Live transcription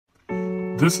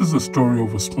This is the story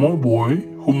of a small boy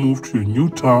who moved to a new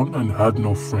town and had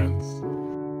no friends.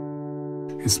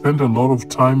 He spent a lot of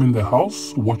time in the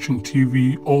house watching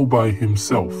TV all by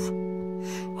himself,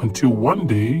 until one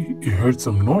day he heard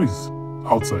some noise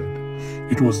outside.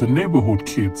 It was the neighborhood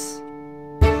kids.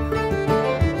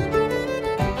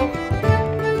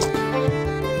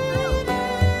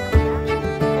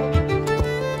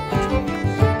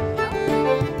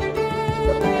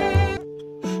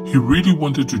 He really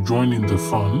wanted to join in the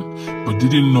fun, but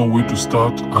didn't know where to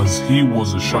start as he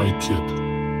was a shy kid.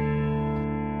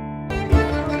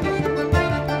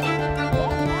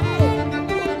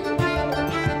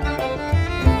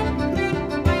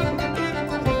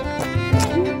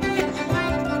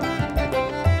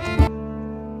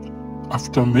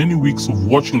 After many weeks of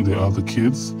watching the other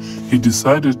kids, he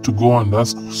decided to go and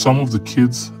ask some of the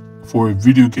kids for a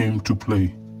video game to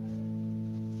play.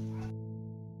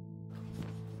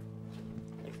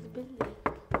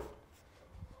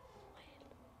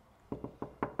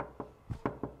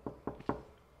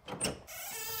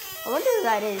 I wonder who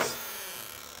that is.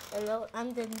 Hello,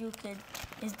 I'm the new kid.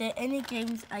 Is there any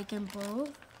games I can borrow?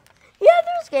 Yeah,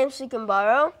 there's games you can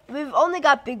borrow. We've only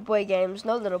got big boy games,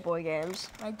 no little boy games.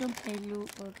 I don't play little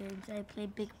boy games. I play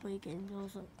big boy games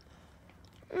also.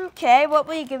 Okay, what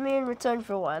will you give me in return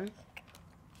for one?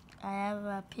 I have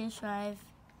a PS5.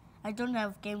 I don't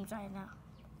have games right now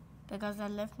because I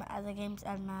left my other games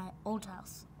at my old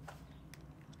house.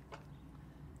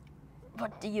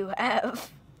 What do you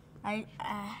have? I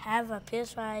have a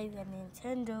PS5, a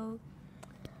Nintendo.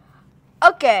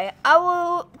 Okay, I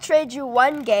will trade you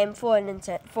one game for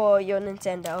your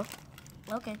Nintendo.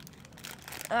 Okay.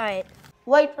 All right.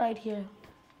 Wait right here.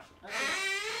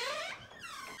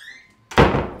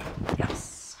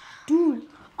 Yes. Dude,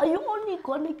 are you only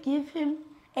gonna give him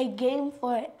a game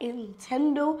for a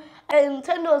Nintendo? A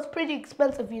Nintendo is pretty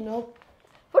expensive, you know.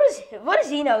 What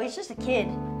does he know? He's just a kid.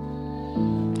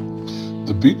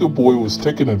 The bigger boy was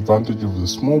taking advantage of the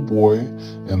small boy,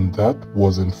 and that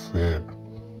wasn't fair.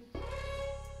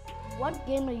 What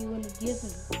game are you going to give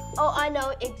him? Oh, I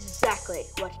know exactly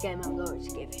what game I'm going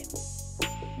to give him.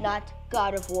 Not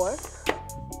God of War.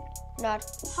 Not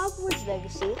Hogwarts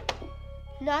Legacy.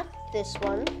 Not this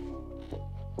one.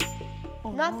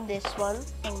 Oh, not no. this one.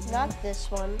 Oh, no. Not this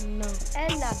one. No.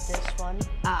 And not this one.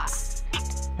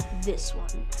 This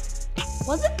one.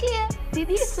 Was it clear? Did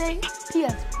he say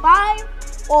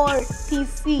PS5 or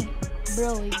PC?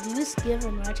 Bro, you just give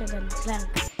him Ratchet and Clank.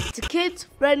 It's a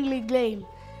kids-friendly game.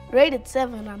 Rated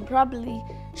 7, I'm probably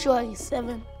sure he's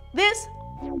 7. This,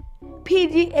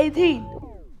 PG-18.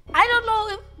 I don't know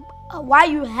if, why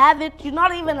you have it. You're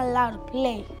not even allowed to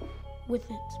play with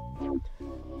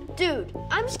it. Dude,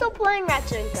 I'm still playing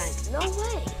Ratchet and Clank. No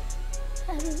way.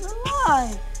 That is a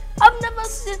lie. I've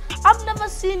never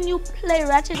seen you play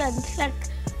Ratchet and Clank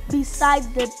besides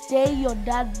the day your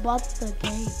dad bought the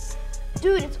game.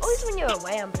 Dude, it's always when you're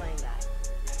away I'm playing that.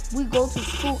 We go to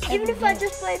school Even if day. I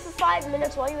just play it for 5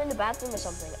 minutes while you're in the bathroom or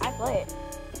something, I play it.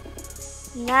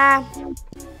 Nah.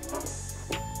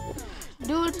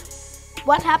 Dude,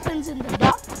 what happens in the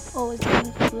dark always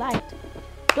comes to light.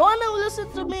 Don't want to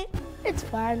listen to me? It's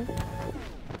fine.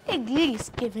 At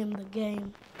least give him the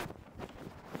game.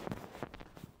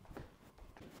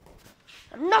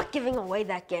 I'm not giving away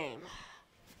that game.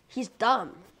 He's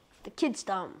dumb. The kid's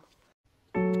dumb.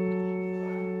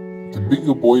 The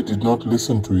bigger boy did not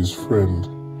listen to his friend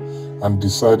and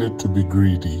decided to be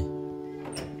greedy.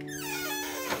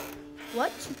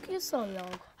 What took you so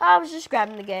long? I was just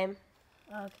grabbing the game.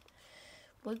 Okay.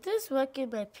 Will this work in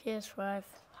my PS5?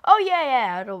 Oh,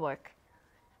 yeah, it'll work.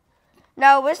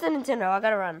 Now, where's the Nintendo? I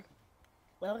gotta run.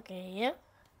 Okay, yeah.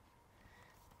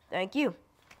 Thank you.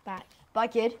 Bye. Bye,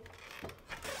 kid.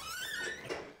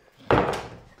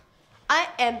 I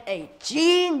am a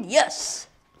genius.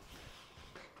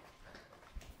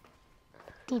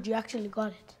 Dude, you actually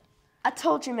got it. I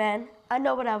told you, man. I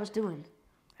know what I was doing.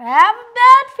 I have a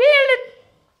bad feeling.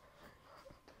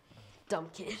 Dumb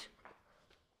kid.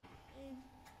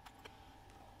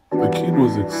 The kid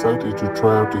was excited to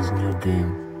try out his new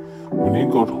game. When he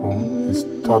got home, he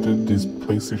started his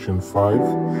PlayStation 5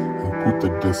 and put the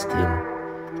disc in.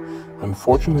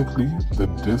 Unfortunately, the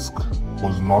disc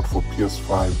was not for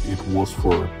PS5, it was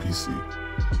for a PC.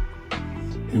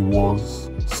 He was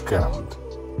scammed.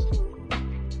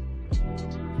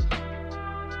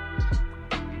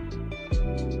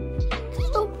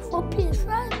 So for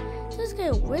PS5, this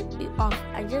game ripped me off.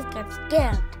 I just got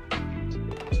scammed.